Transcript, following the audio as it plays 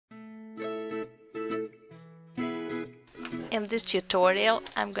In this tutorial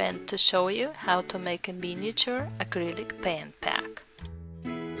I'm going to show you how to make a miniature acrylic paint pack.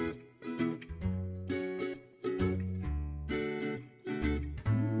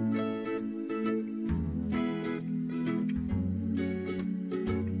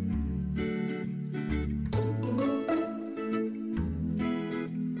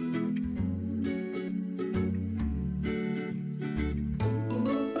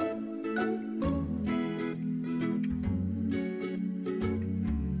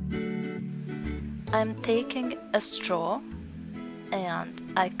 I'm taking a straw and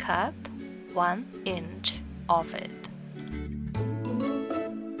I cut 1 inch of it.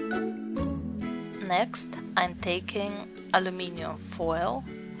 Next, I'm taking aluminum foil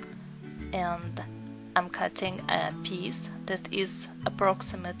and I'm cutting a piece that is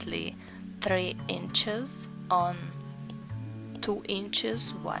approximately 3 inches on 2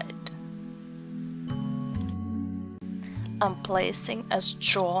 inches wide. I'm placing a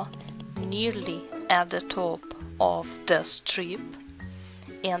straw nearly at the top of the strip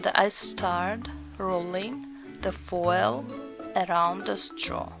and I start rolling the foil around the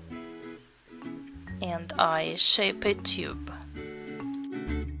straw and I shape a tube.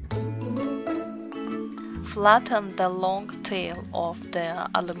 Flatten the long tail of the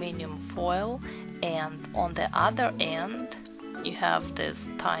aluminum foil and on the other end you have these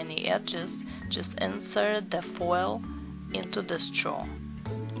tiny edges. Just insert the foil into the straw.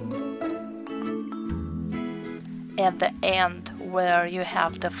 At the end where you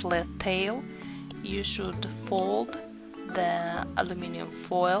have the flat tail, you should fold the aluminum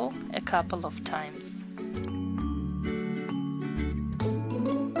foil a couple of times.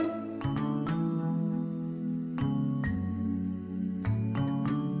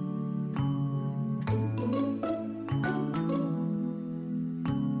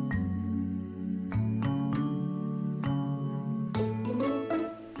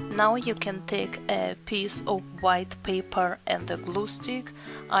 Now you can take a piece of white paper and a glue stick.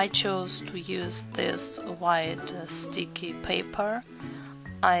 I chose to use this white sticky paper.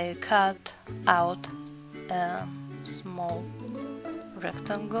 I cut out a small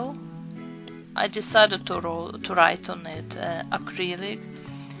rectangle. I decided to write on it acrylic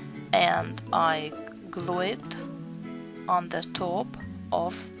and I glue it on the top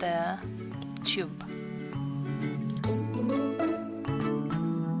of the tube.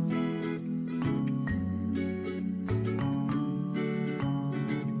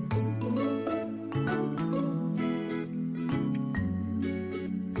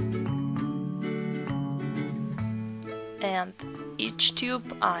 And each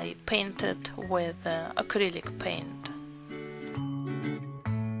tube I painted with acrylic paint.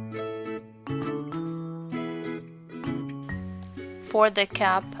 For the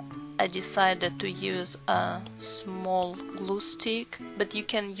cap I decided to use a small glue stick, but you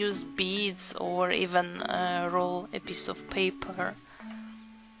can use beads or even roll a piece of paper.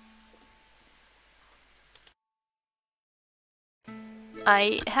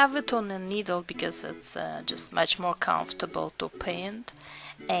 I have it on a needle because it's just much more comfortable to paint,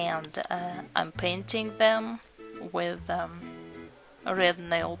 and I'm painting them with red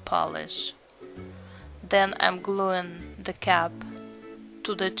nail polish. Then I'm gluing the cap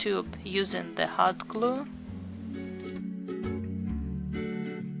to the tube using the hot glue.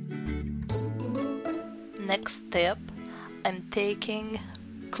 Next step, I'm taking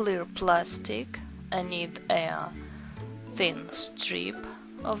clear plastic. I need a thin strip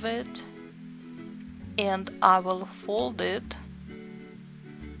of it and I will fold it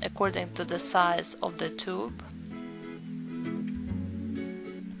according to the size of the tube.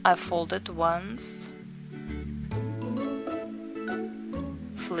 I fold it once,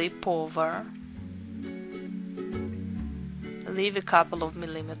 flip over, leave a couple of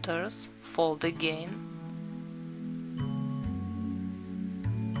millimeters, fold again,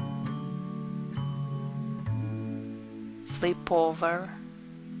 flip over,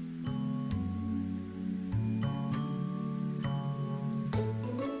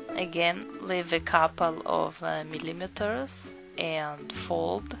 again leave a couple of millimeters and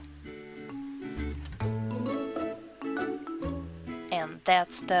fold, and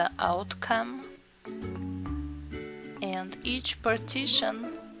that's the outcome. And each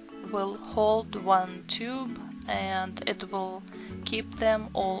partition will hold one tube and it will keep them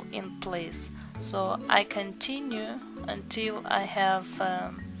all in place. So I continue until I have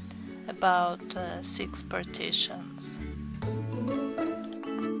about 6 partitions.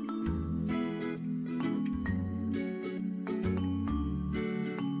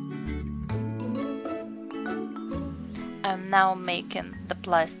 I'm now making the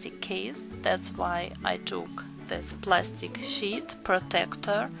plastic case. That's why I took this plastic sheet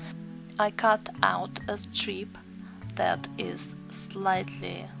protector, I cut out a strip that is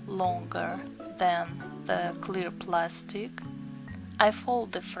slightly longer than the clear plastic. I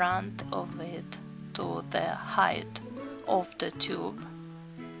fold the front of it to the height of the tube,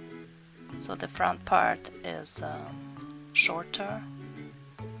 so the front part is shorter.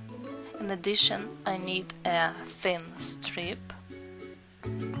 In addition, I need a thin strip.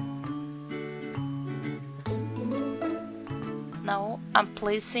 Now I'm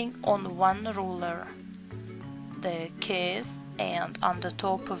placing on one ruler the case, and on the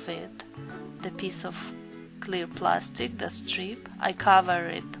top of it the piece of clear plastic, the strip. I cover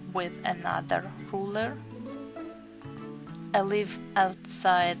it with another ruler. I leave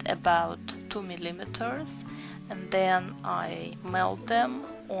outside about 2 millimeters, and then I melt them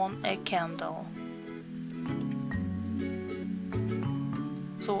on a candle.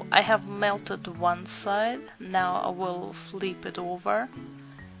 So I have melted one side. Now I will flip it over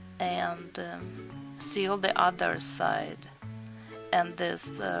and seal the other side, and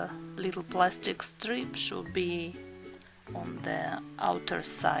this little plastic strip should be on the outer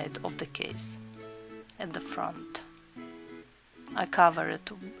side of the case at the front. I cover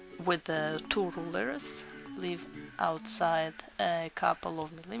it with the 2 rulers, leave outside a couple of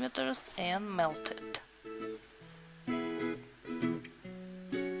millimeters and melt it.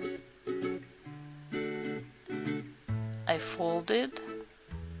 I fold it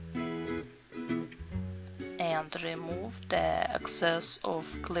and remove the excess of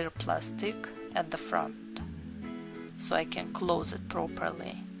clear plastic at the front so I can close it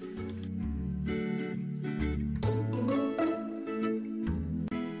properly.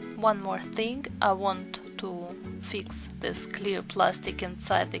 One more thing, I want to fix this clear plastic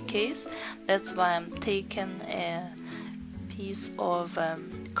inside the case. That's why I'm taking a piece of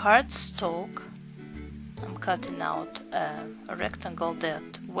cardstock. I'm cutting out a rectangle that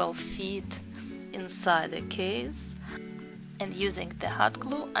will fit inside the case, and using the hot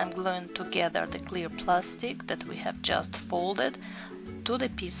glue I'm gluing together the clear plastic that we have just folded to the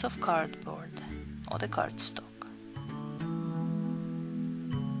piece of cardboard or the cardstock.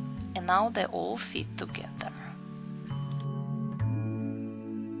 And now they all fit together.